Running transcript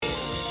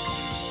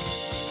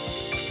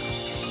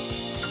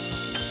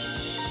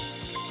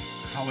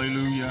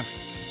Hallelujah.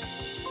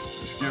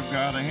 Let's give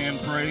God a hand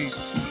praise.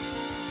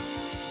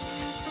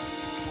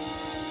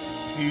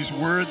 He's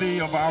worthy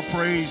of our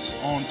praise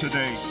on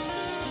today.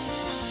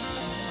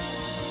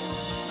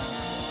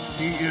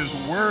 He is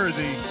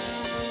worthy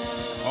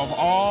of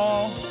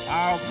all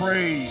our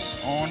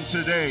praise on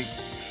today.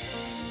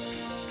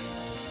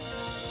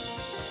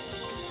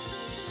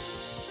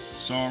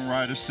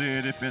 Songwriter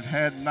said, if it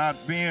had not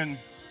been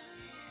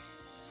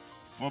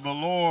for the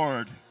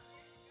Lord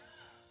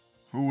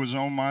who was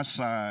on my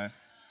side,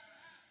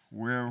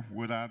 where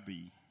would I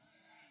be?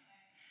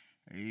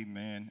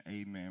 Amen,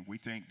 amen. We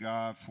thank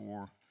God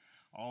for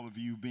all of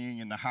you being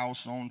in the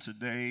house on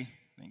today.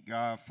 Thank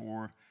God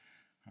for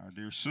our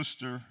dear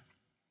sister,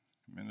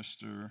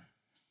 Minister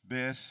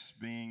Bess,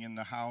 being in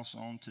the house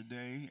on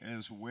today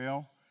as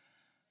well.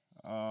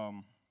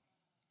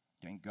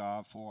 Thank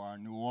God for our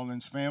New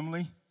Orleans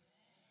family.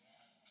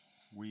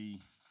 We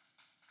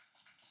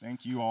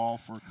thank you all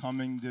for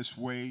coming this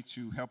way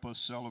to help us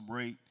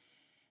celebrate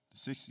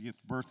the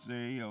 60th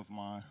birthday of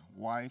my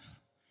wife.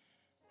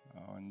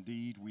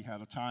 Indeed, we had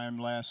a time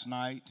last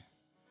night,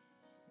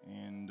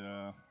 and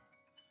I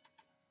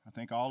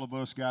think all of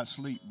us got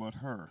sleep but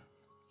her.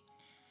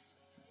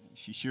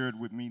 She shared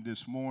with me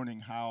this morning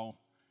how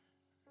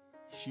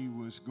she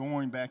was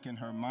going back in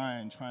her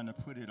mind trying to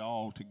put it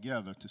all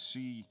together to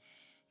see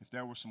if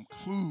there were some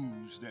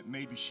clues that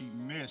maybe she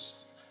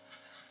missed.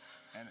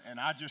 And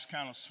I just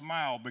kind of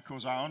smiled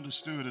because I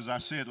understood, as I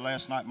said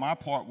last night, my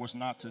part was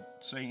not to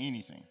say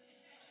anything.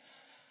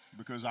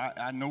 Because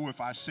I know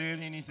if I said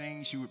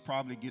anything, she would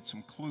probably get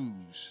some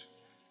clues.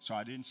 So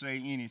I didn't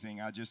say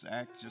anything. I just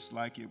act just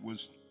like it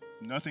was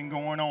nothing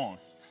going on.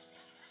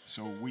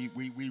 So we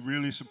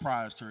really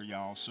surprised her,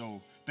 y'all.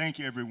 So thank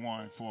you,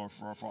 everyone, for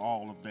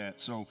all of that.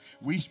 So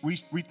we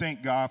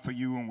thank God for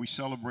you, and we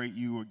celebrate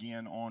you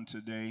again on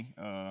today.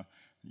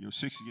 Your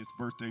 60th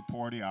birthday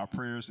party. Our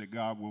prayers that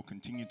God will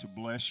continue to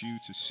bless you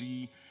to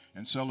see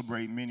and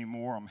celebrate many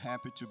more. I'm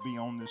happy to be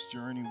on this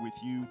journey with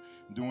you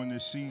during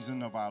this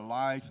season of our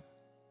life.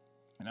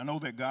 And I know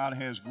that God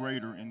has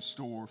greater in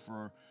store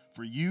for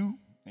you,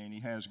 and he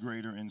has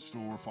greater in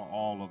store for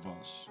all of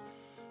us.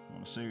 I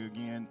want to say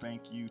again,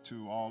 thank you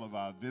to all of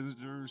our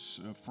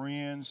visitors,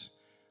 friends.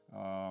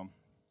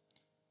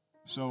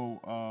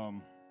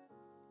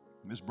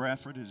 Ms.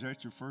 Bradford, is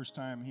that your first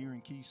time here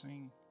in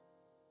Keesing?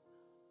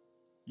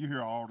 You're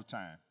here all the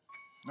time.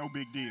 No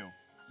big deal.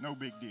 No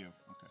big deal.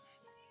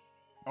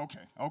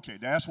 Okay.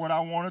 That's what I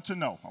wanted to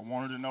know. I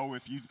wanted to know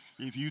if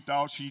you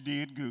thought she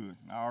did good.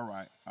 All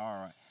right.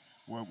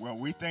 Well,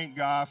 we thank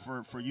God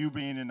for you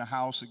being in the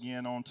house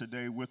again on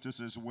today with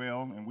us as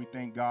well, and we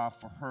thank God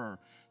for her.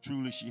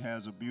 Truly, she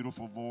has a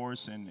beautiful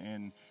voice,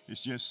 and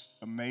it's just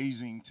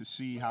amazing to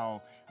see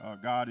how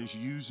God is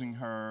using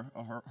her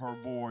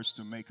voice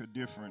to make a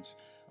difference.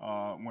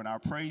 When our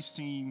praise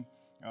team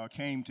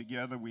came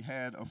together, we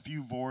had a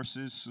few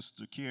voices.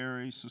 Sister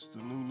Carrie, Sister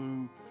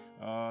Lulu,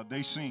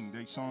 they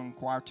sung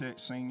quartet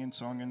singing,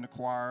 sung in the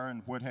choir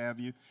and what have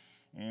you.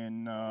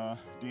 And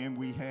then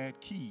we had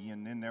Key,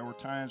 and then there were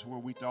times where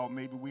we thought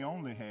maybe we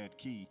only had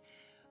Key.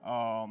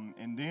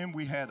 And then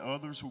we had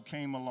others who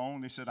came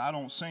along. They said, I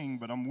don't sing,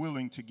 but I'm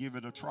willing to give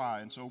it a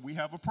try. And so we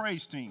have a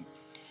praise team.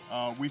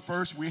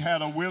 We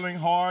had a willing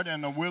heart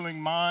and a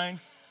willing mind.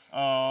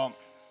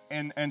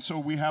 And so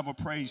we have a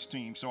praise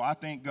team. So I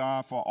thank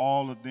God for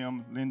all of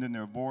them lending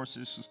their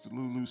voices. Sister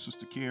Lulu,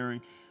 Sister Carrie,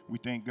 we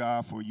thank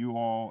God for you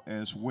all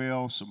as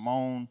well.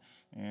 Simone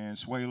and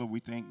Swayla, we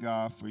thank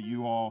God for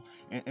you all.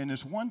 And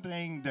there's one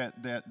thing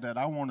that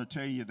I want to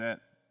tell you,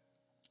 that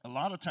a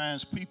lot of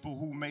times people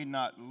who may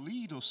not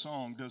lead a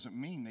song doesn't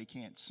mean they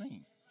can't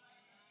sing.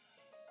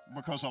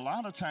 Because a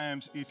lot of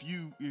times, if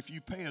you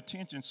pay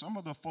attention, some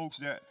of the folks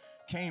that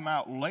came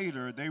out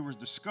later, they were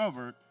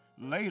discovered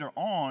later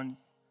on.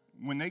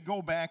 When they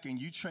go back and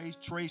you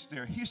trace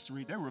their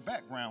history, they were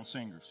background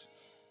singers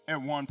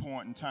at one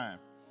point in time.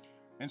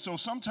 And so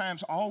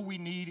sometimes all we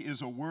need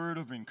is a word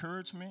of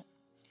encouragement.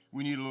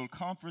 We need a little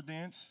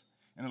confidence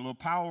and a little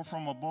power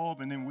from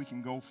above, and then we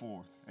can go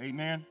forth.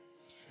 Amen.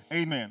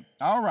 Amen.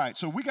 All right,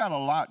 so we got a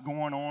lot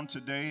going on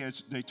today.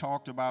 As they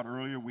talked about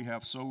earlier, we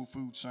have Soul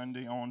Food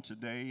Sunday on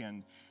today,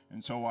 and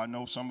so I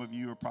know some of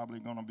you are probably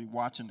going to be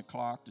watching the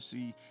clock to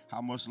see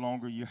how much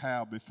longer you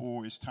have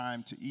before it's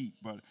time to eat.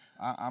 But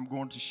I'm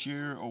going to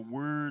share a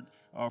word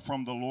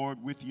from the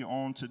Lord with you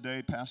on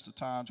today. Pastor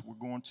Todd's, we're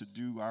going to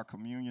do our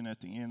communion at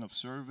the end of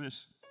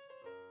service.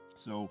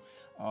 So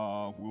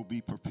we'll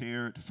be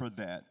prepared for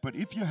that. But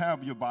if you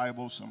have your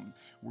Bibles,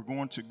 we're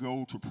going to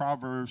go to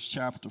Proverbs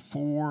chapter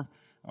 4.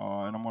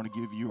 And I'm going to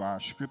give you our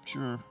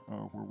scripture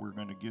where we're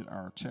going to get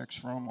our text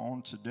from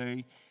on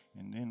today.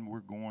 And then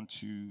we're going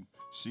to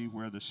see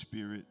where the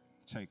Spirit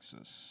takes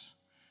us.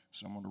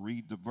 So I'm going to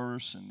read the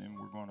verse, and then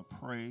we're going to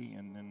pray,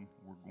 and then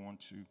we're going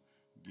to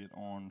get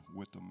on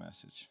with the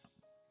message.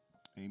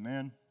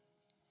 Amen.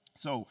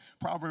 So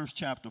Proverbs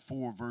chapter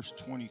 4, verse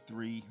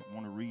 23, I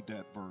want to read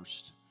that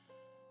verse.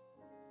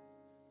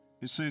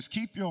 It says,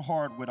 keep your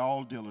heart with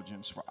all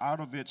diligence, for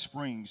out of it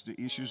springs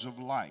the issues of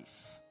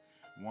life.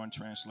 one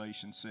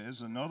translation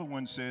says. Another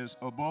one says,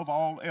 above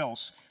all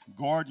else,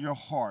 guard your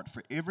heart,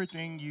 for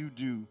everything you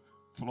do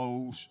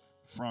flows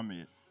from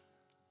it.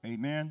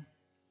 Amen.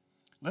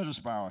 Let us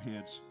bow our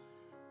heads.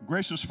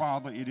 Gracious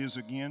Father, it is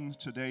again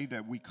today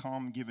that we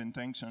come giving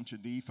thanks unto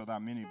Thee for Thy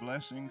many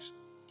blessings.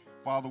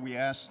 Father, we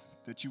ask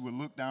that You would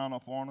look down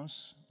upon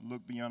us,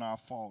 look beyond our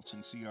faults,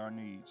 and see our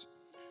needs.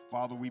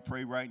 Father, we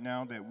pray right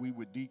now that we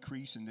would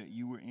decrease and that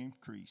You would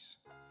increase.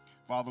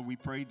 Father, we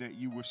pray that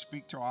You will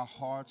speak to our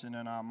hearts and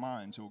in our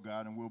minds, oh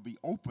God, and we'll be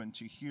open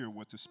to hear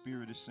what the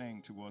Spirit is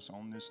saying to us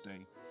on this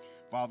day.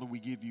 Father, we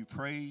give You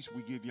praise,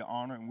 we give You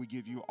honor, and we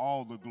give You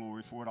all the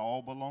glory, for it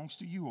all belongs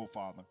to You, oh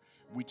Father.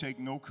 We take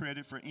no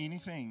credit for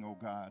anything, oh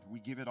God. We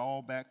give it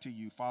all back to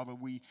You. Father,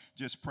 we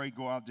just pray,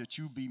 God, that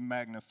You be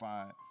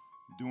magnified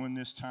during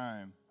this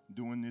time,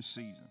 during this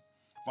season.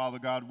 Father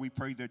God, we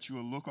pray that You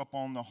will look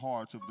upon the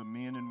hearts of the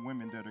men and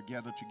women that are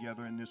gathered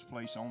together in this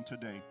place on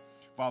today.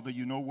 Father,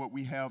 You know what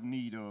we have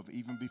need of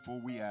even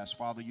before we ask.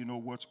 Father, You know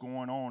what's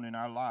going on in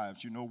our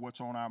lives. You know what's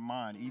on our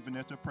mind, even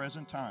at the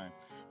present time.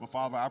 But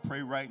Father, I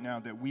pray right now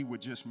that we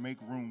would just make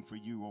room for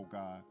You, oh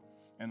God,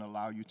 and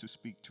allow You to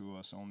speak to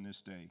us on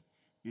this day.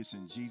 It's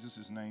in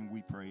Jesus' name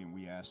we pray and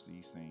we ask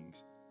these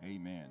things.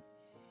 Amen.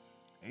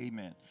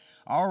 Amen.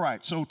 All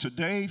right, so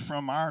today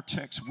from our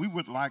text, we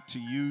would like to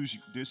use,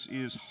 this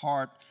is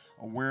Heart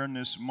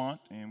Awareness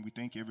Month, and we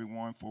thank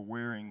everyone for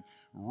wearing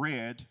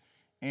red.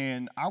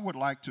 And I would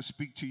like to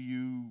speak to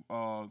you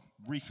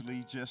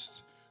briefly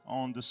just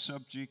on the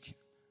subject,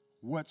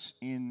 what's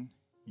in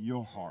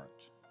your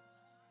heart?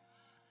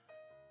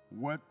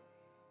 What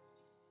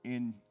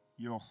in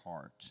your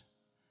heart?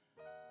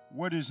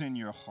 What is in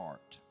your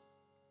heart?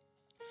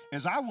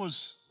 As I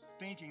was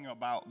thinking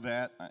about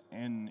that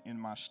in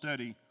my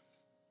study,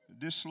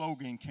 this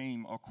slogan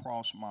came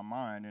across my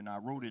mind, and I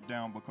wrote it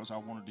down because I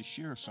wanted to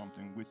share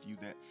something with you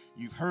that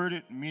you've heard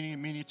it many,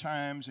 many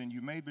times, and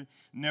you maybe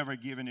never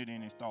given it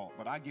any thought,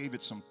 but I gave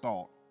it some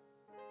thought.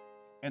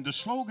 And the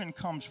slogan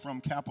comes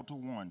from Capital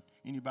One.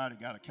 Anybody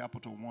got a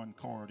Capital One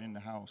card in the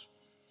house?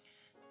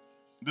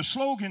 The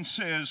slogan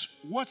says,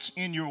 what's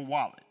in your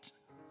wallet?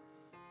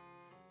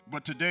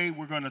 But today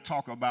we're going to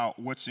talk about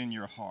what's in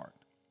your heart.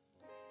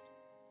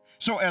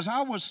 So as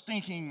I was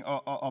thinking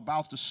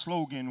about the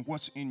slogan,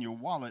 what's in your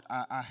wallet,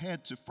 I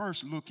had to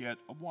first look at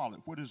a wallet.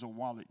 What is a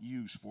wallet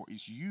used for?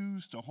 It's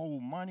used to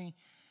hold money,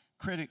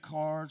 credit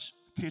cards,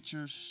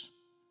 pictures.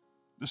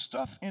 The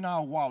stuff in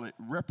our wallet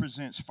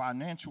represents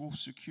financial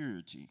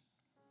security,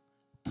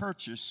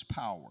 purchase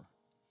power,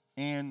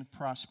 and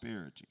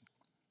prosperity.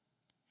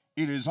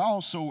 It is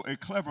also a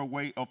clever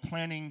way of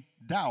planting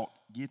doubt.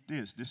 Get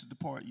this. This is the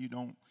part you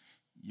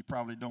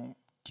probably don't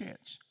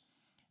catch.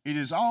 It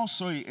is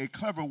also a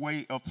clever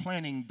way of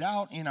planting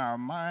doubt in our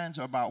minds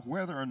about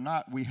whether or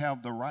not we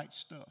have the right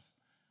stuff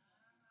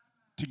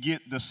to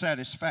get the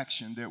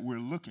satisfaction that we're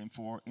looking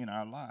for in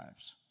our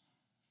lives.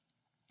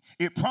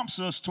 It prompts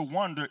us to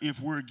wonder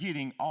if we're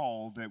getting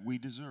all that we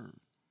deserve.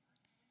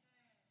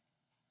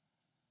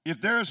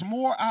 If there's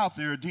more out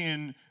there,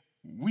 then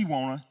we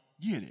want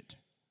to get it.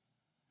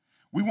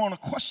 We want to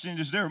question,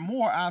 is there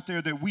more out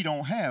there that we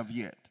don't have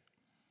yet?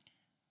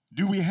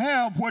 Do we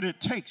have what it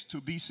takes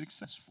to be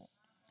successful?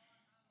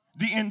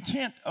 The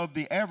intent of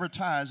the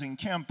advertising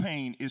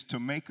campaign is to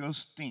make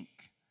us think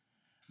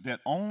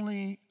that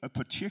only a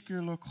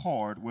particular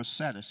card will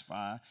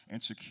satisfy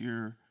and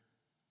secure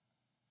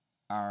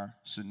our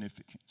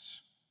significance.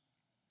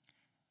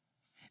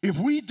 If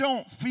we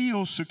don't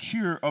feel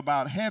secure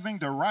about having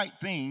the right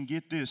thing,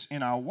 get this,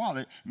 in our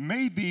wallet,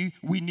 maybe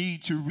we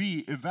need to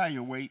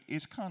reevaluate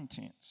its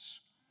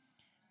contents.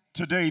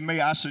 Today, may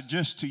I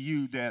suggest to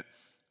you that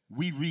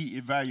we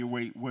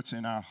reevaluate what's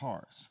in our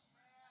hearts.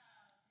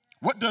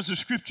 What does the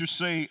scripture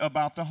say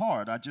about the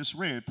heart? I just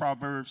read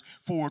Proverbs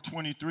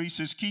 4:23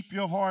 says, keep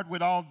your heart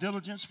with all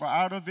diligence, for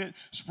out of it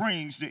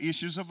springs the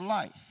issues of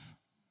life.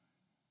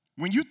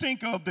 When you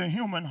think of the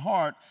human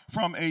heart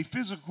from a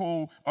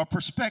physical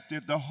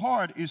perspective, the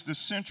heart is the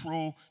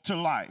central to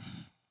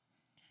life.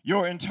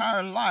 Your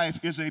entire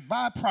life is a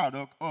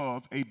byproduct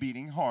of a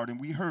beating heart. And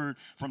we heard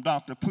from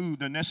Dr. Pooh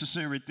the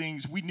necessary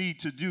things we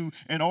need to do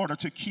in order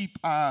to keep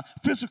our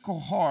physical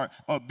heart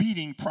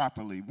beating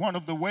properly. One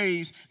of the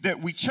ways that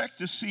we check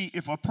to see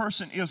if a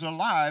person is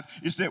alive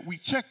is that we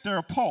check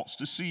their pulse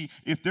to see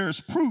if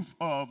there's proof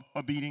of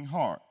a beating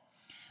heart,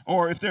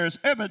 or if there's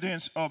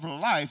evidence of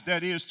life.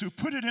 That is, to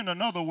put it in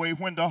another way,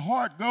 when the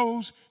heart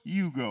goes,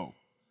 you go.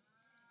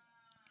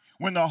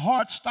 When the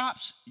heart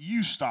stops,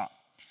 you stop.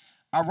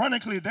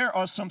 Ironically, there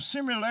are some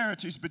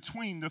similarities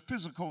between the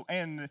physical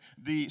and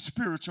the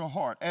spiritual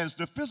heart. As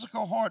the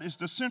physical heart is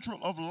the central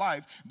of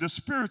life, the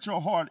spiritual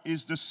heart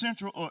is the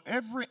central of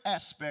every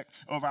aspect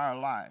of our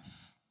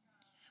life.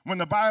 When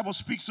the Bible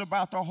speaks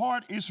about the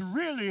heart, it's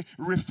really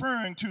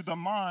referring to the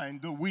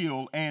mind, the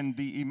will, and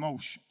the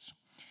emotions.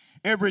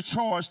 Every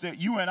choice that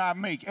you and I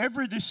make,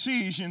 every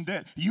decision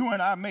that you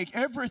and I make,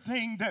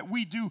 everything that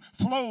we do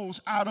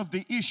flows out of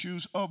the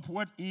issues of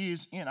what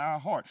is in our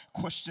heart.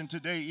 Question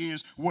today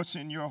is, what's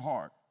in your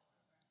heart?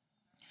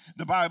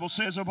 The Bible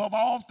says, above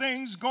all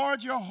things,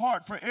 guard your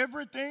heart, for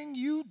everything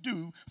you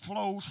do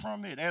flows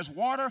from it. As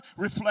water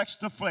reflects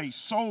the face,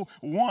 so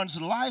one's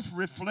life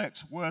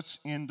reflects what's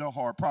in the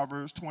heart.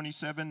 Proverbs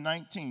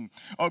 27:19.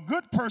 A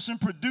good person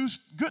produces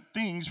good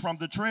things from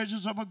the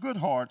treasures of a good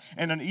heart,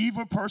 and an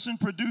evil person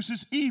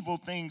produces evil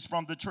things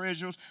from the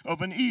treasures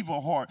of an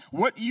evil heart.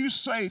 What you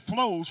say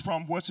flows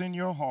from what's in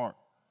your heart.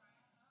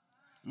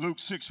 Luke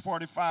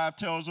 6:45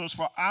 tells us,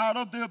 for out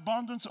of the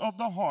abundance of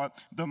the heart,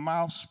 the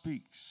mouth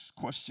speaks.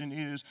 Question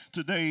is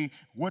today,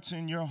 what's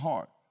in your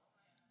heart?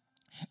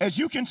 As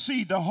you can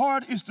see, the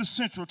heart is the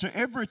central to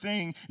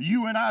everything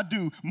you and I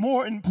do.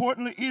 More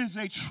importantly, it is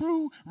a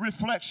true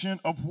reflection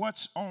of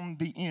what's on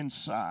the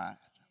inside.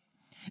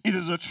 It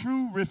is a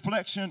true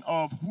reflection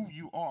of who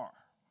you are.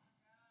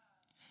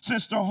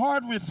 Since the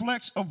heart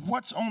reflects of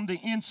what's on the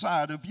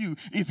inside of you,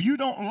 if you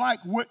don't like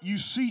what you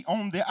see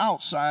on the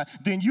outside,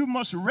 then you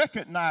must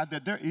recognize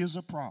that there is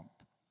a problem.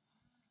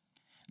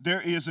 There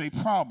is a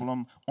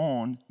problem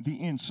on the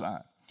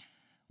inside.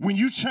 When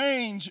you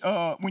change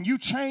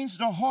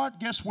the heart,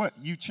 guess what?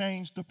 You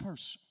change the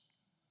person.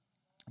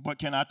 But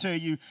can I tell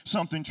you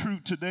something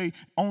true today?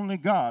 Only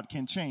God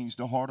can change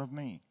the heart of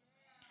man.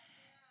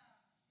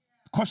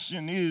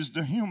 Question is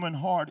the human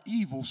heart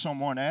evil,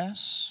 someone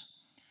asks.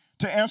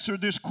 To answer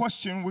this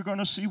question, we're going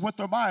to see what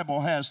the Bible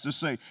has to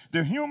say.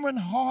 The human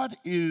heart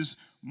is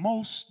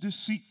most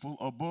deceitful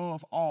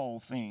above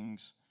all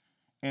things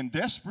and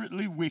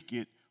desperately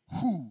wicked.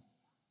 Who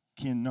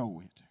can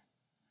know it?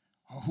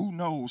 Or who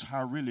knows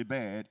how really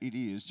bad it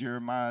is?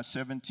 Jeremiah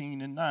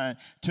 17:9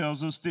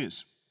 tells us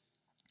this.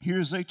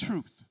 Here's a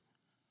truth.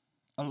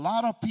 A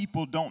lot of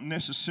people don't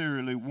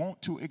necessarily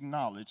want to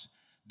acknowledge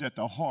that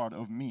the heart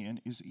of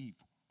men is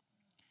evil.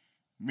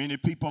 Many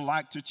people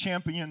like to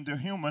champion the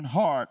human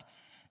heart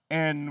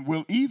and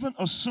will even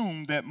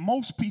assume that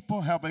most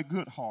people have a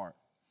good heart.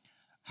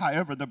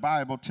 However, the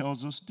Bible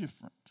tells us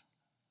different.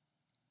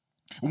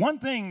 One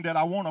thing that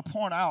I want to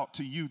point out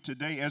to you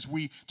today as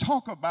we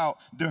talk about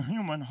the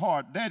human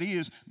heart, that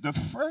is the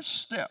first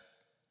step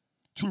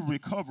to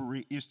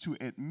recovery is to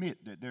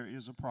admit that there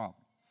is a problem.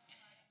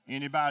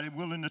 Anybody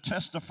willing to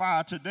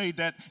testify today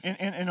that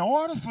in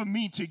order for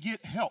me to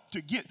get help,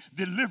 to get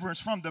deliverance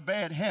from the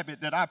bad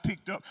habit that I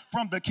picked up,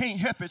 from the can't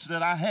habits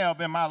that I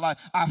have in my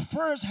life, I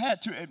first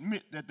had to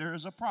admit that there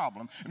is a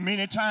problem.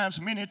 Many times,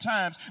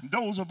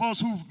 those of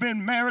us who've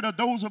been married or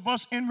those of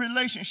us in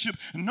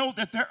relationships know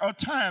that there are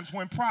times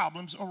when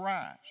problems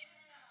arise.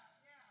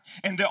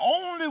 And the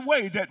only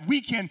way that we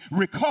can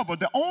recover,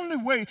 the only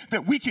way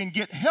that we can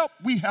get help,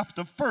 we have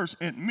to first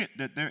admit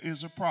that there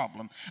is a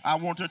problem. I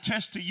want to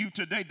test to you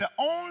today, the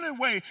only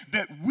way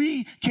that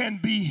we can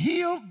be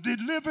healed,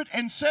 delivered,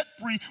 and set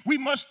free, we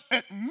must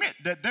admit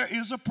that there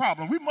is a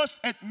problem. We must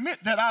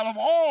admit that out of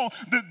all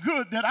the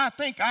good that I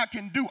think I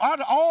can do, out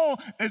of all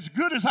as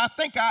good as I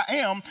think I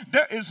am,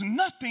 there is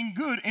nothing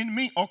good in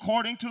me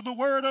according to the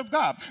Word of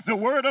God. The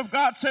Word of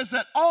God says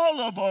that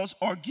all of us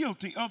are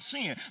guilty of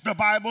sin. The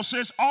Bible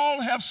says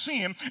all have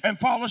sinned and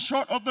fallen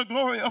short of the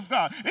glory of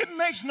God. It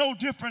makes no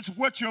difference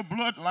what your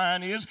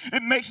bloodline is.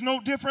 It makes no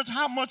difference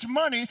how much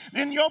money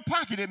in your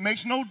pocket. It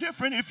makes no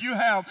difference if you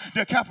have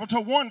the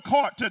Capital One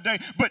card today.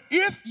 But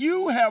if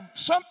you have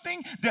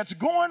something that's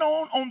going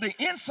on the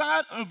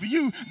inside of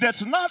you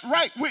that's not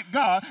right with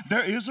God,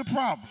 there is a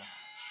problem.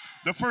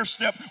 The first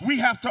step, we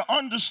have to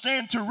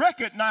understand, to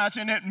recognize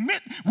and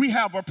admit we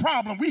have a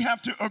problem. We have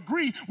to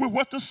agree with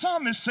what the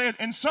psalmist said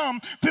in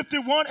Psalm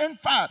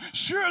 51:5.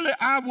 Surely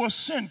I was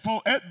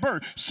sinful at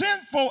birth.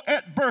 Sinful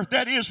at birth,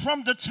 that is,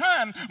 from the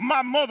time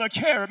my mother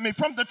carried me,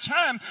 from the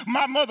time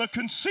my mother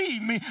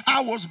conceived me,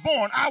 I was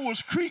born. I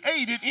was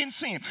created in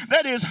sin.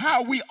 That is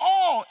how we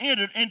all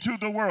entered into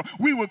the world.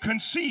 We were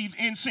conceived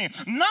in sin.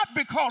 Not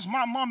because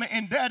my mama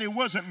and daddy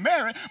wasn't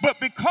married, but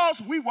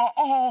because we were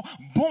all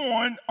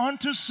born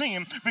unto sin.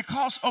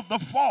 Because of the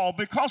fall,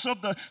 because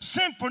of the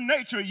sinful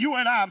nature, you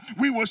and I,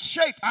 we were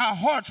shaped, our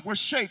hearts were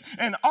shaped,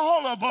 and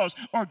all of us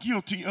are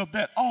guilty of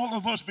that. All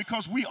of us,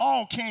 because we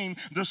all came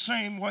the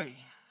same way.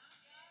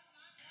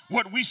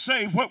 What we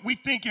say, what we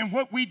think, and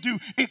what we do,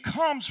 it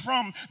comes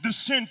from the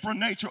sinful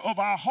nature of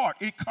our heart.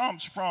 It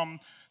comes from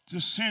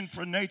the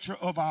sinful nature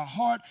of our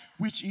heart,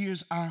 which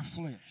is our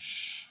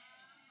flesh.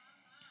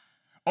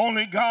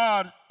 Only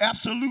God,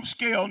 absolute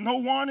scale, no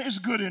one is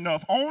good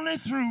enough. Only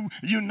through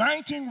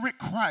uniting with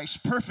Christ's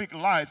perfect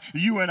life,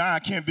 you and I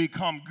can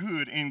become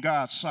good in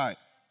God's sight.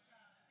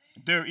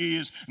 There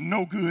is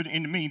no good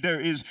in me.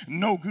 There is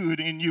no good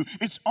in you.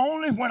 It's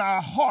only when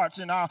our hearts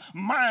and our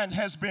mind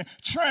has been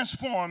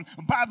transformed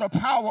by the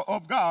power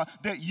of God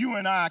that you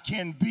and I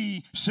can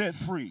be set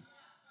free.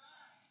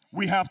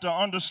 We have to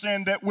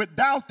understand that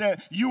without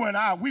that, you and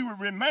I, we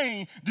would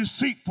remain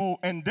deceitful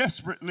and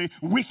desperately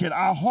wicked.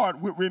 Our heart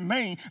would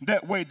remain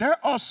that way. There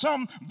are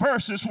some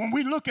verses when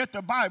we look at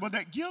the Bible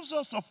that gives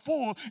us a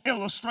full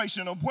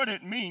illustration of what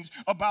it means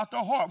about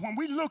the heart. When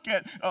we look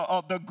at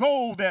the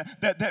goal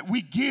that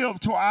we give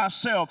to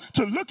ourselves,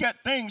 to look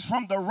at things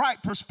from the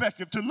right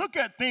perspective, to look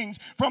at things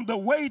from the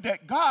way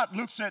that God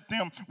looks at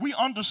them, we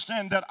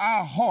understand that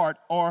our heart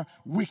are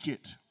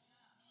wicked.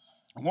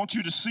 I want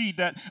you to see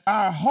that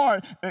our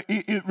heart,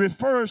 it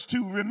refers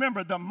to,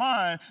 remember, the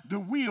mind, the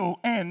will,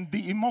 and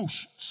the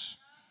emotions.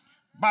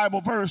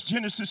 Bible verse,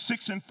 Genesis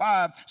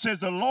 6:5 says,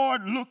 the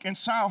Lord looked and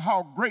saw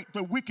how great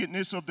the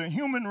wickedness of the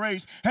human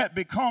race had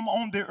become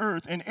on the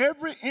earth, and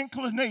every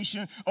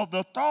inclination of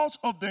the thoughts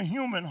of the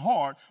human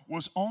heart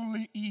was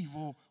only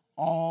evil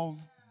all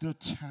the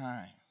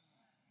time.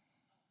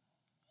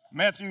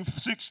 Matthew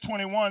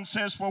 6:21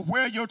 says, for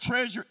where your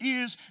treasure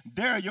is,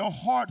 there your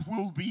heart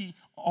will be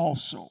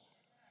also.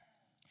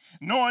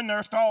 Knowing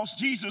their thoughts,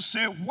 Jesus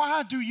said,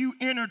 why do you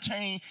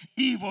entertain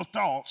evil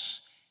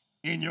thoughts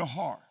in your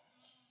heart?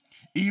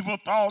 Evil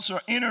thoughts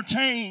are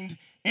entertained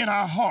in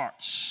our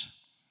hearts.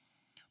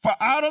 For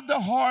out of the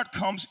heart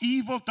comes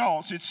evil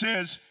thoughts. It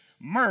says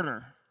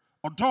murder,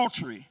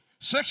 adultery,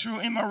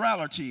 sexual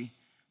immorality,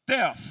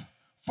 theft,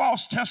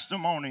 false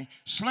testimony,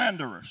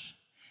 slanderers.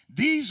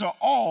 These are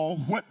all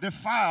what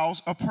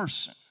defiles a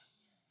person.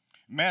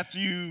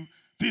 Matthew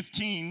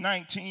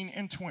 15:19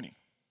 and 20.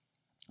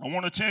 I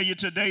want to tell you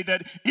today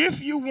that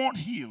if you want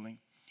healing,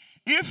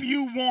 if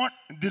you want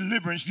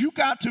deliverance, you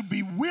got to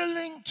be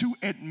willing to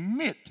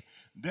admit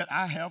that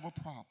I have a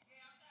problem.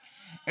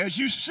 As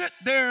you sit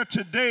there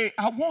today,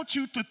 I want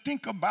you to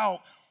think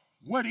about,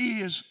 what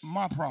is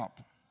my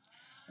problem?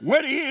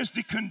 What is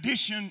the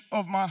condition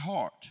of my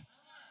heart?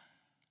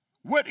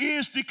 What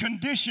is the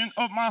condition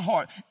of my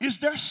heart? Is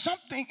there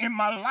something in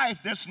my life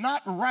that's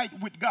not right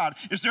with God?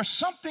 Is there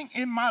something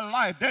in my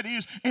life that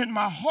is in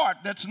my heart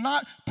that's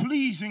not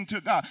pleasing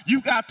to God? You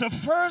got to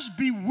first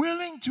be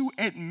willing to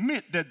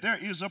admit that there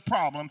is a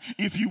problem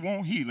if you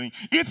want healing.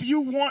 If you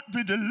want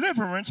the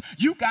deliverance,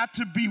 you got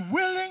to be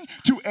willing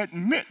to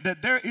admit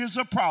that there is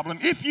a problem.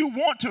 If you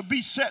want to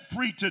be set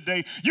free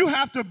today, you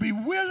have to be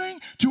willing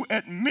to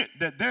admit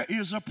that there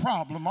is a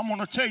problem. I'm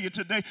going to tell you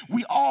today,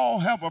 we all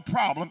have a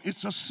problem.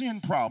 It's a sin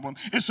problem.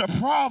 It's a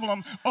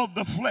problem of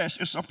the flesh.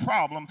 It's a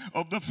problem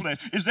of the flesh.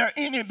 Is there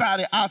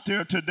anybody out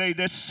there today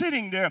that's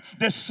sitting there,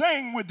 that's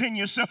saying within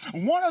yourself,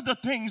 one of the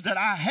things that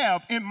I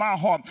have in my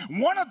heart,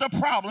 one of the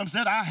problems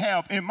that I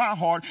have in my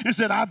heart is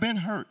that I've been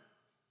hurt?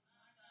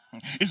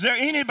 Is there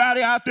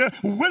anybody out there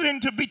willing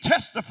to be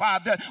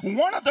testified that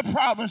one of the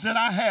problems that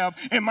I have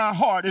in my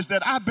heart is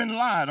that I've been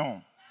lied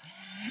on?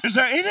 Is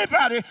there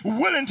anybody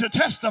willing to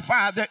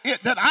testify that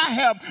I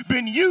have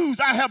been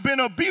used, I have been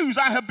abused,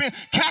 I have been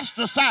cast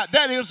aside?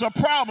 That is a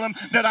problem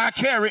that I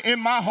carry in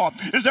my heart.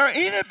 Is there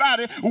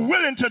anybody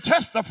willing to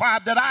testify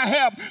that I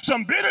have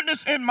some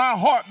bitterness in my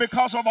heart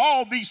because of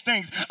all these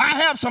things?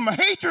 I have some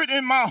hatred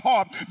in my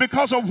heart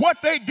because of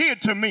what they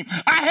did to me.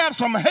 I have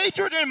some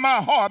hatred in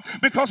my heart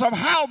because of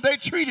how they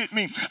treated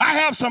me. I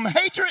have some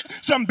hatred,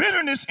 some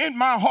bitterness in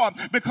my heart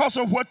because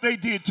of what they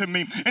did to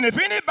me. And if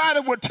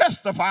anybody would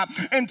testify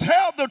and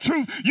tell the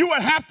truth, you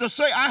would have to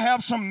say, I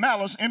have some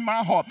malice in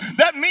my heart.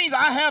 That means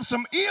I have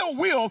some ill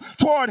will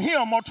toward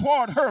him or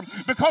toward her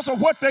because of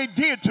what they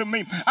did to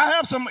me. I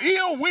have some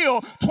ill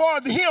will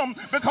toward him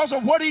because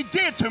of what he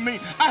did to me.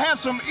 I have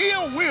some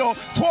ill will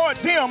toward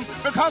them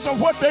because of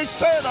what they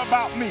said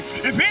about me.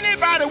 If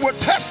anybody would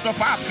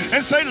testify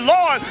and say,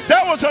 Lord,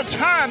 there was a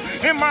time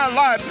in my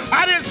life,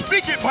 I didn't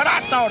speak it, but I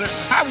thought it.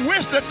 I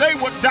wish that they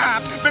would die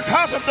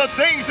because of the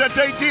things that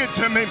they did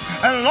to me.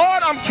 And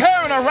Lord, I'm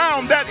carrying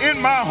around that in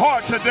my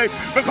heart today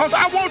because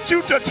I want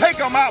you to take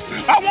them out.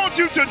 I want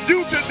you to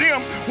do to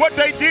them what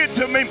they did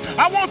to me.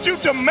 I want you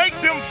to make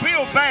them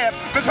feel bad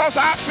because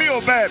I feel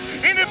bad.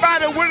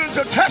 Anybody willing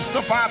to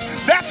testify,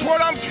 that's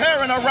what I'm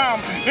carrying around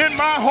in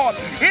my heart.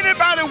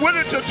 Anybody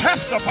willing to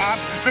testify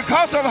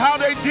because of how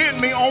they did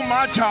me on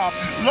my job?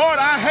 Lord,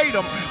 I hate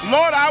them.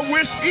 Lord, I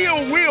wish ill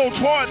will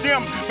toward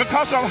them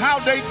because of how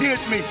they did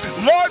me.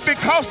 Lord,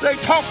 because they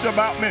talked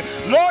about me.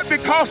 Lord,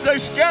 because they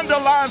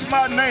scandalized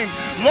my name.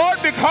 Lord,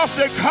 because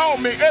they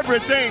called me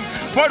everything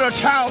but a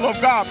child of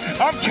God.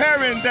 I'm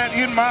carrying that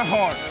in my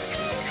heart.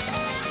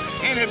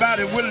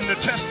 Anybody willing to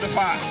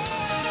testify?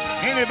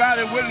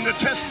 Anybody willing to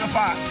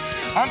testify?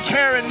 I'm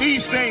carrying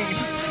these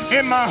things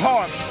in my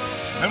heart.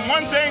 And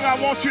one thing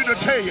I want you to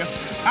tell you,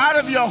 out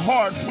of your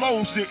heart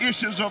flows the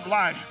issues of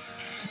life.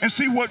 And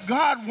see, what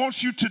God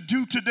wants you to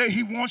do today,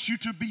 he wants you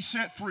to be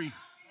set free.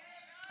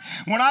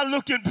 When I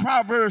look at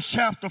Proverbs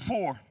chapter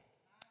 4,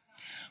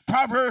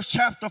 Proverbs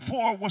chapter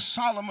 4 was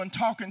Solomon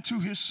talking to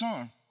his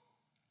son.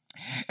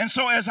 And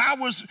so as I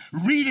was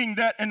reading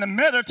that and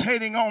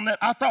meditating on that,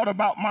 I thought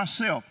about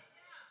myself.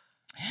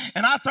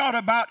 And I thought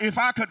about if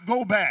I could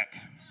go back.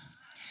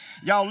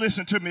 Y'all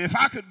listen to me. If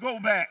I could go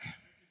back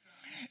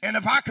and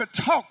if I could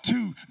talk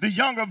to the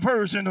younger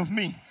version of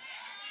me,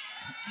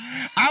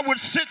 I would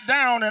sit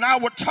down and I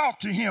would talk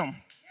to him.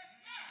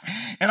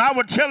 And I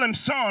would tell him,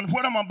 son,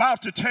 what I'm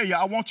about to tell you,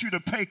 I want you to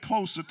pay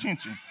close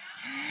attention.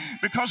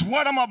 Because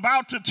what I'm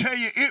about to tell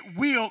you, it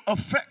will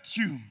affect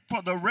you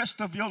for the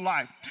rest of your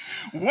life.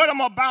 What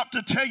I'm about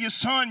to tell you,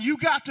 son, you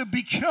got to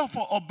be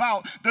careful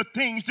about the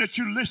things that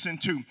you listen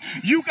to.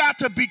 You got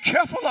to be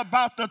careful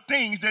about the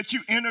things that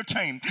you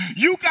entertain.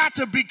 You got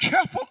to be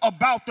careful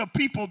about the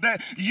people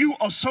that you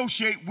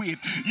associate with.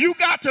 You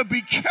got to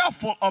be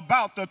careful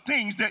about the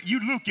things that you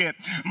look at.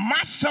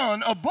 My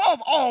son, above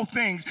all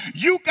things,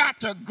 you got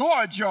to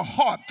guard your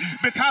heart,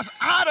 because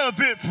out of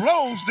it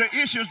flows the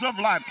issues of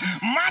life.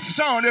 My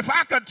son, if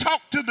I could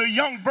talk to the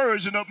young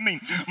version of me,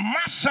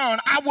 my son,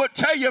 I would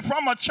tell you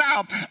from a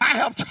child, I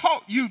have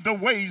taught you the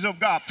ways of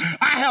God.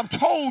 I have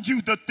told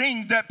you the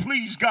things that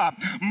please God.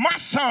 My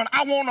son,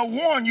 I want to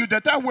warn you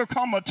that there will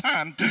come a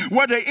time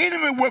where the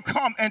enemy will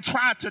come and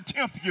try to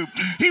tempt you.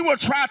 He will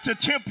try to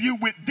tempt you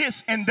with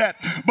this and that.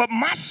 But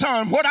my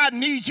son, what I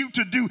need you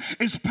to do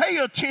is pay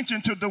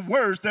attention to the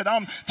words that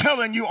I'm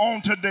telling you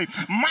on today.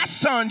 My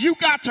son, you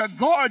got to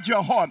guard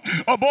your heart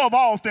above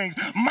all things.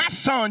 My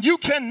son, you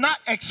cannot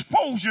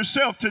expose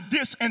yourself to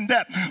this and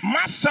that.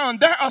 My son,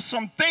 there are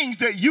some things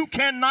that you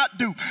cannot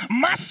do.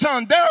 My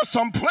son, there are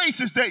some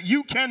places that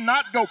you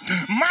cannot go.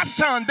 My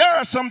son, there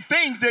are some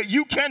things that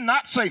you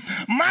cannot say.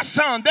 My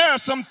son, there are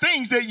some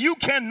things that you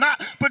cannot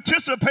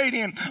participate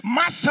in.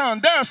 My son,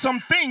 there are some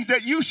things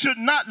that you should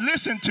not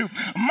listen to.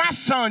 My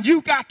son,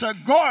 you got to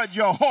guard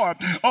your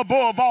heart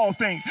above all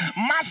things.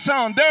 My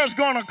son, there's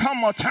going to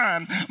come a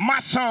time, my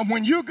son,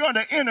 when you're going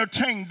to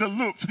entertain the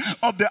looks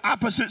of the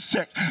opposite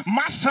sex.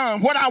 My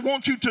son, what I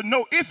want you to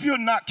know, if you're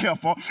not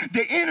careful,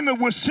 the enemy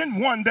will send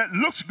one that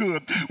looks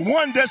good,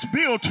 one that's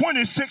built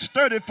 26,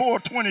 34,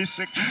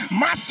 26.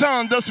 My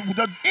son,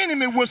 the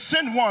enemy will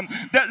send one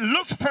that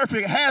looks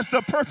perfect, has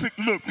the perfect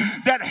look,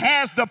 that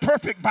has the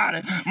perfect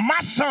body. My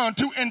son,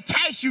 to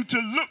entice you to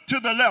look to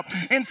the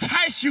left,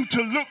 entice you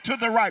to look to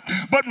the right.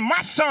 But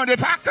my son,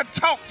 if I could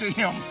talk to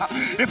him,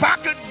 if I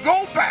could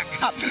go back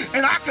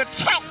and I could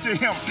talk to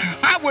him,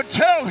 I would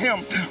tell him,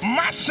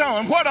 my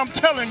son, what I'm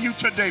telling you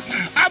today,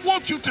 I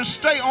want you to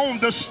stay on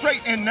the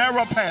straight and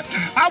narrow path.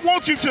 I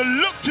want you to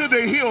look to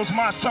the hills,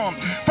 my son,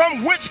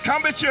 from which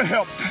cometh your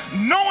help,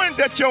 knowing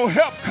that your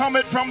help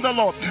cometh from the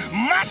Lord.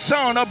 My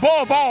son,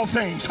 above all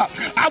things,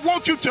 I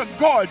want you to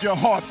guard your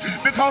heart,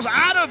 because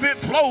out of it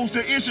flows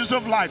the issues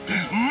of life.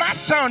 My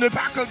son, if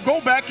I could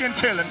go back and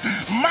tell him,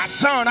 my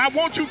son, I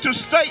want you to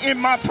stay in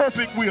my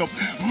perfect will.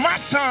 My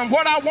son,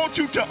 what I want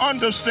you to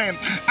understand,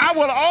 I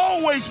will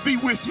always be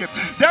with you.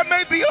 There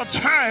may be a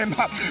time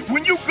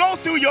when you go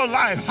through your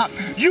life,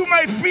 you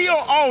may feel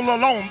all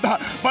alone,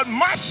 but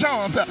my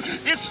son,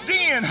 it's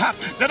then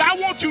that I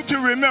want you to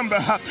remember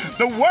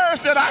the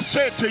words that I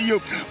said to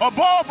you.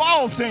 Above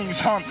all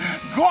things,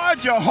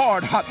 guard your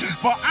heart,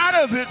 for out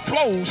of it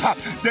flows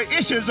the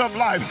issues of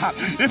life.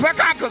 If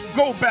I could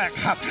go back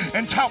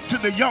and talk to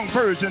the young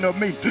version of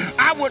me,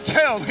 I would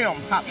tell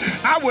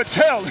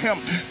him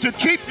to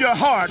keep your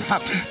heart,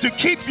 to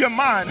keep your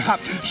mind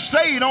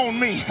stayed on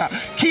me.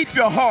 Keep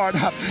your heart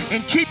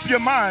and keep your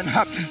mind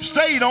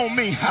stayed on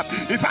me.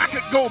 If I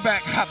could go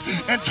back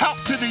and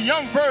talk to the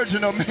young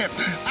version of me,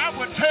 I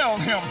would tell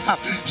him,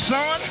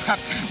 son,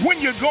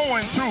 when you're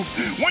going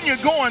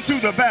through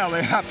the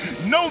valley,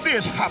 know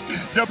this,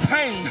 the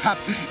pain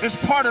is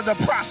part of the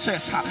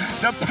process.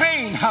 The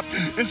pain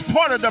is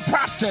part of the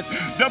process.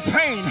 The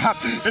pain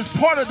is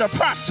part of the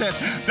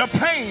process. The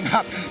pain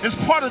is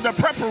part of the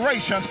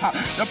preparations.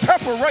 The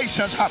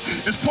preparations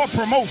is for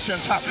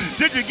promotions.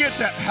 Did you get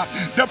that?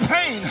 The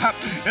pain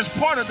is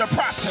part of the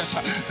process.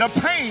 The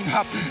pain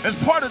is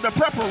part of the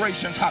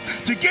preparations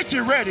to get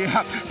you ready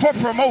for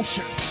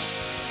promotion.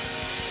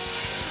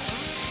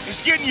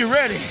 It's getting you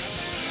ready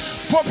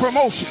for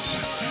promotions.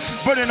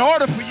 But in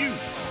order for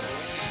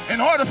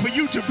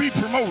you to be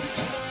promoted,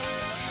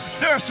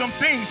 there are some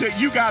things that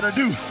you got to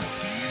do.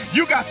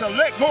 You got to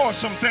let go of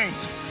some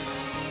things.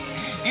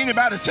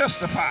 Anybody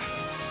testify?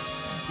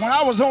 When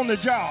I was on the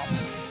job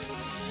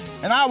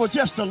and I was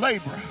just a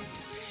laborer,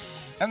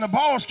 and the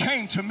boss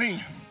came to me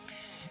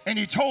and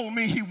he told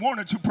me he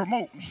wanted to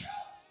promote me.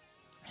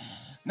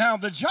 Now,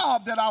 the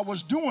job that I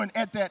was doing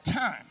at that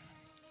time,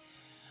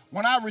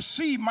 when I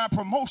received my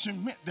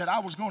promotion, meant that I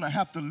was going to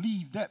have to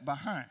leave that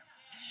behind.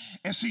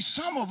 And see,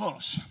 some of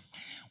us,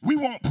 we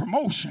want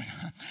promotion,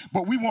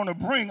 but we want to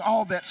bring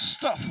all that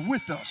stuff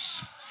with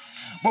us.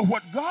 But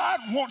what God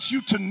wants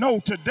you to know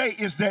today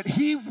is that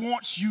he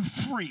wants you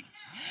free.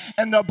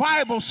 And the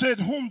Bible said,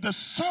 whom the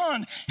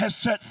Son has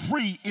set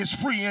free is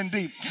free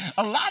indeed.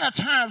 A lot of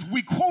times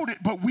we quote it,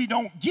 but we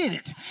don't get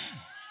it.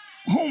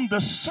 Whom the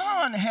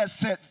Son has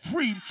set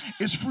free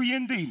is free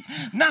indeed.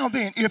 Now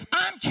then, if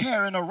I'm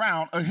carrying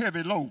around a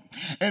heavy load,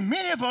 and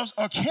many of us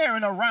are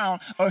carrying around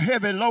a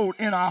heavy load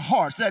in our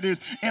hearts, that is,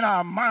 in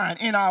our mind,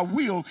 in our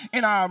will,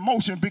 in our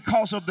emotion,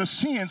 because of the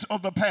sins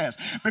of the past,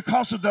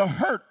 because of the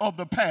hurt of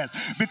the past,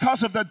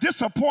 because of the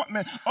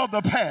disappointment of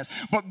the past.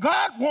 But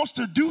God wants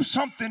to do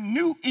something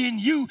new in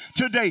you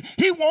today.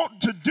 He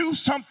wants to do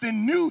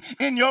something new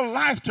in your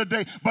life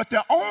today. But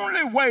the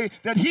only way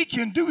that he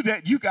can do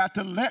that, you got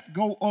to let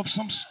go of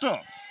some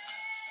stuff.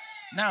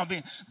 Now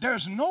then,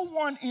 there's no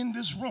one in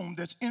this room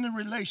that's in a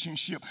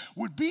relationship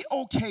would be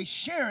okay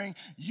sharing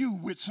you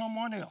with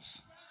someone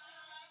else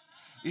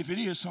if it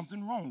is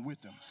something wrong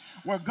with them.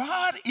 Where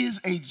God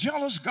is a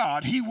jealous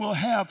God, he will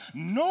have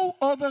no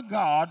other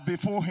God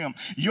before him.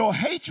 Your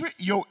hatred,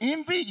 your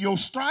envy, your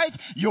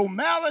strife, your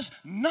malice,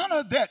 none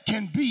of that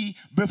can be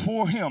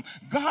before him.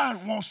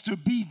 God wants to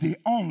be the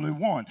only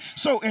one.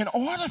 So in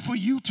order for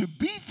you to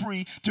be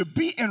free, to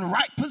be in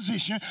right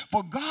position,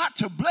 for God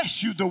to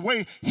bless you the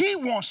way he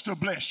wants to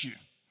bless you,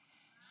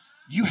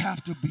 you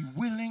have to be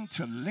willing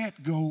to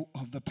let go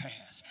of the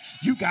past.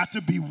 You got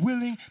to be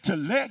willing to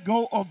let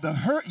go of the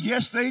hurt.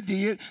 Yes, they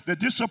did. The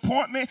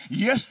disappointment.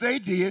 Yes, they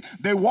did.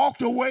 They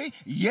walked away.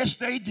 Yes,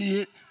 they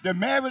did. The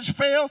marriage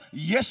failed.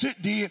 Yes,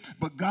 it did.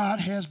 But God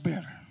has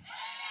better.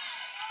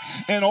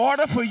 In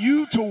order for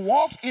you to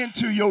walk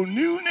into your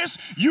newness,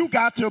 you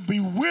got to be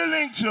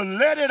willing to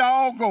let it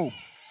all go.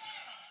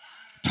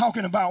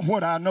 Talking about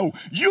what I know.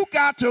 You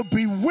got to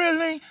be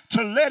willing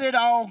to let it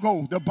all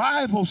go. The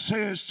Bible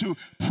says to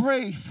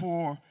pray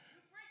for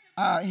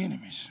our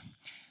enemies.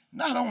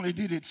 Not only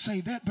did it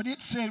say that, but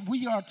it said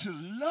we are to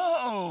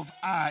love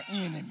our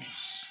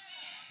enemies.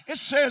 It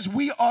says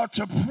we are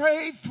to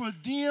pray for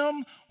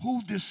them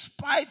who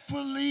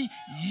despitefully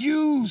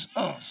use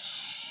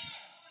us.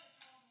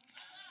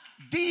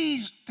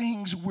 These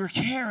things we're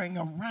carrying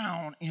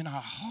around in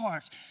our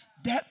hearts.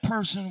 That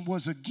person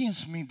was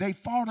against me. They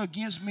fought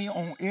against me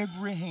on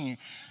every hand.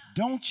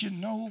 Don't you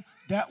know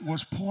that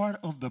was part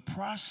of the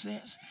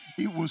process?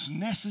 It was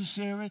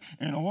necessary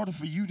in order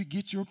for you to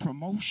get your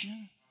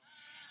promotion.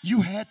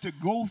 You had to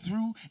go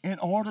through in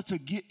order to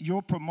get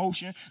your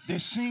promotion. There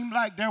seemed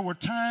like there were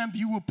times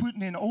you were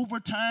putting in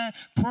overtime,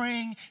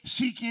 praying,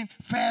 seeking,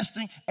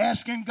 fasting,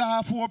 asking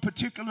God for a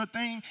particular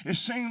thing. It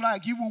seemed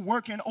like you were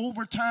working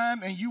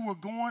overtime and you were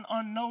going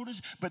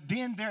unnoticed. But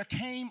then there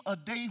came a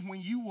day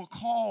when you were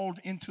called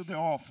into the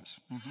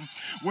office,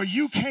 where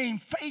you came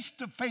face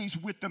to face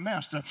with the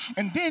master.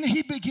 And then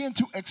he began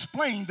to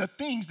explain the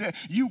things that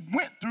you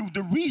went through,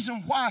 the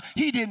reason why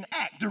he didn't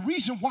act, the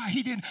reason why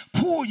he didn't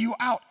pull you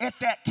out at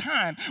that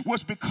time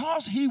was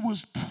because he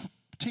was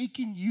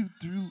taking you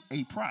through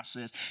a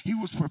process. He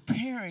was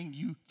preparing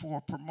you for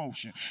a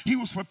promotion. He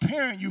was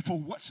preparing you for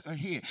what's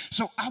ahead.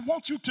 So I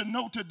want you to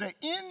know today,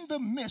 in the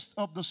midst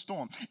of the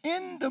storm,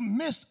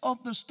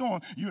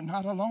 you're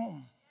not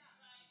alone.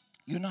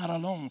 You're not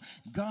alone.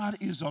 God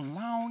is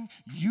allowing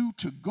you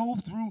to go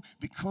through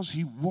because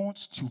he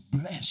wants to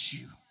bless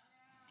you.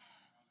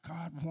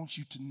 God wants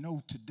you to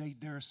know today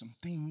there are some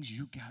things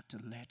you got to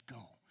let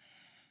go.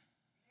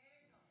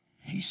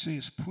 He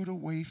says, put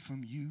away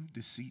from you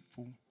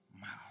deceitful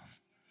mouth.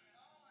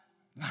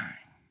 Lying.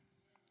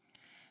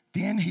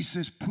 Then he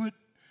says, put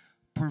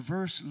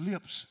perverse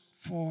lips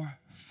far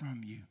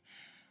from you.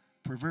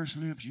 Perverse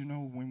lips, you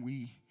know, when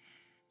we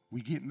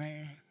get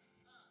mad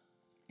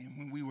and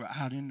when we were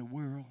out in the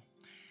world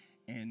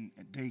and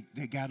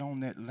they got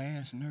on that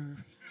last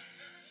nerve.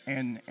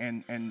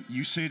 And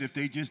you said if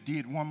they just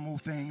did one more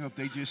thing, or if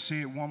they just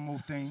said one more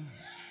thing.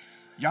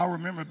 Y'all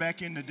remember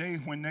back in the day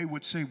when they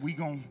would say,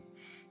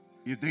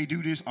 if they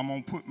do this, I'm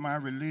going to put my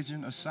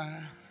religion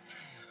aside,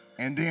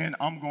 and then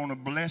I'm going to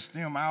bless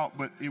them out,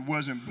 but it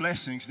wasn't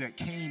blessings that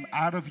came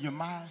out of your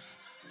mouth.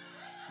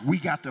 We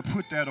got to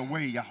put that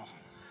away, y'all.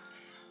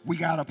 We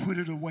got to put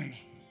it away.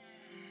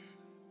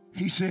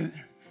 He said,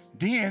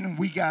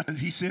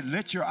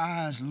 let your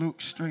eyes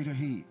look straight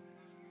ahead.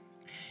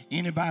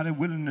 Anybody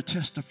willing to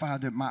testify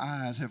that my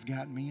eyes have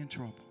gotten me in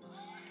trouble?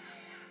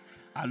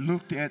 I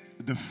looked at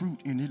the fruit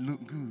and it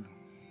looked good.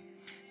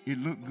 It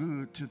looked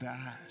good to the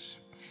eyes.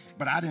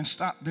 But I didn't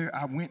stop there.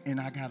 I went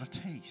and I got a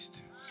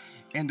taste.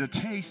 And the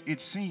taste, it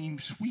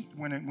seemed sweet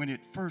when it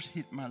first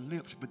hit my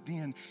lips, but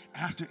then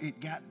after it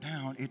got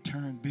down, it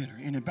turned bitter.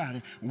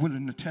 Anybody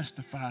willing to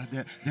testify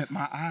that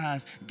my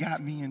eyes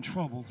got me in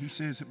trouble? He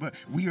says, but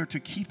we are to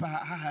keep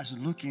our eyes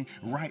looking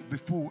right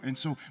before. And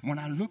so when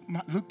I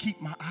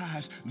keep my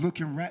eyes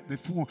looking right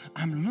before,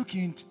 I'm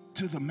looking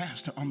to the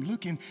master. I'm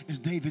looking, as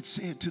David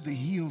said, to the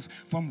hills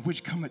from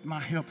which cometh my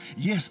help.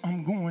 Yes,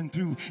 I'm going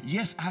through.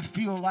 Yes, I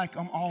feel like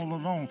I'm all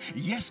alone.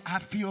 Yes, I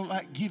feel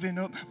like giving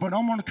up, but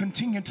I'm going to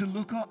continue to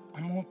look up.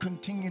 I'm going to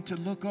continue to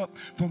look up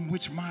from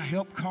which my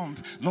help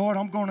comes. Lord,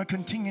 I'm going to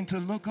continue to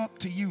look up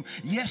to you.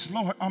 Yes,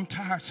 Lord, I'm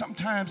tired.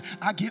 Sometimes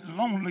I get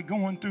lonely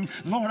going through.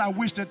 Lord, I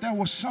wish that there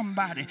was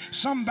somebody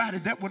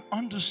that would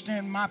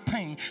understand my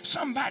pain,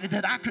 somebody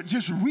that I could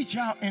just reach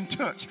out and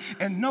touch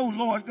and know,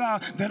 Lord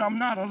God, that I'm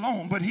not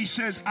alone. But he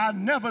says, I'll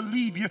never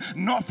leave you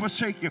nor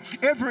forsake you.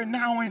 Every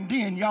now and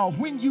then, y'all,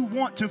 when you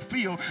want to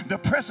feel the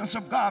presence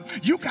of God,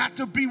 you got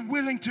to be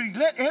willing to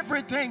let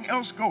everything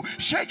else go.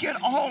 Shake it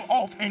all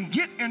off and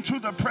get into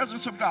the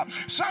presence of God.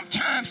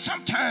 Sometimes,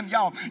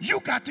 y'all,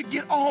 you got to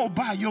get all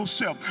by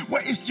yourself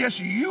where it's just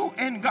you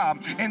and God,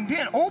 and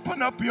then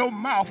open up your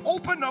mouth,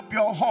 open up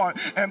your heart,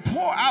 and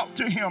pour out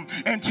to him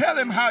and tell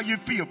him how you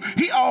feel.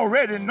 He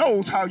already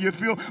knows how you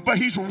feel, but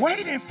he's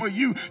waiting for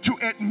you to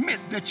admit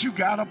that you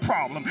got a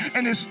problem.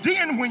 And as It's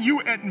then when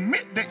you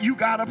admit that you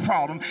got a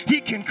problem,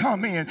 he can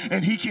come in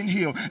and he can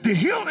heal. The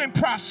healing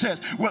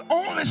process will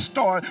only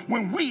start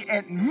when we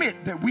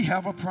admit that we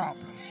have a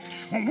problem.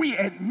 When we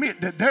admit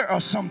that there are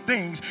some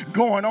things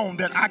going on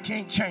that I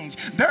can't change.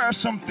 There are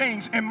some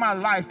things in my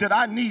life that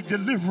I need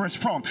deliverance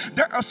from.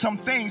 There are some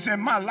things in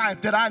my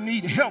life that I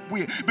need help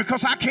with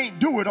because I can't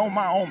do it on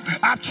my own.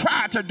 I've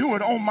tried to do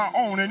it on my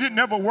own and it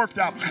never worked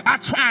out. I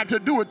tried to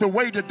do it the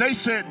way that they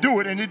said do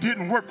it and it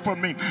didn't work for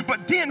me.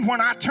 But then when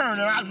I turned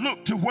and I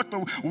looked to what the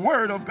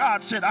Word of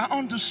God said, I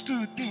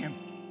understood then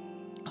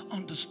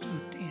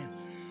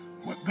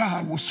what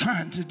God was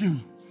trying to do.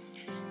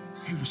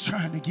 He was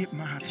trying to get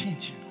my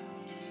attention.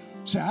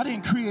 Say, I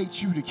didn't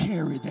create you to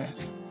carry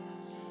that.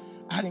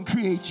 I didn't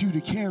create you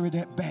to carry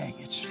that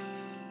baggage,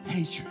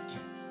 hatred,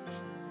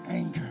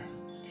 anger.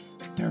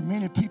 There are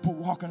many people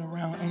walking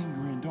around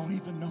angry and don't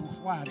even know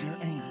why they're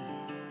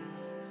angry.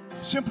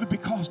 Simply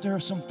because there are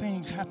some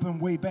things happen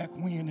way back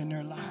when in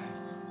their life.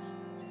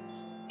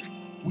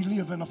 We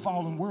live in a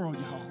fallen world,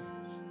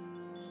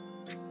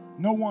 y'all.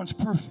 No one's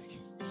perfect.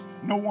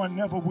 No one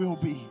never will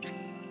be.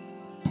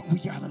 But we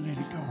got to let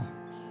it go.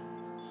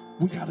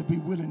 We got to be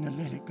willing to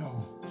let it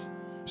go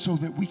so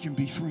that we can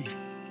be free.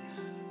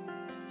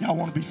 Y'all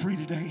want to be free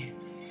today?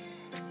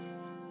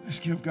 Let's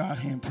give God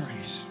hand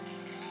praise.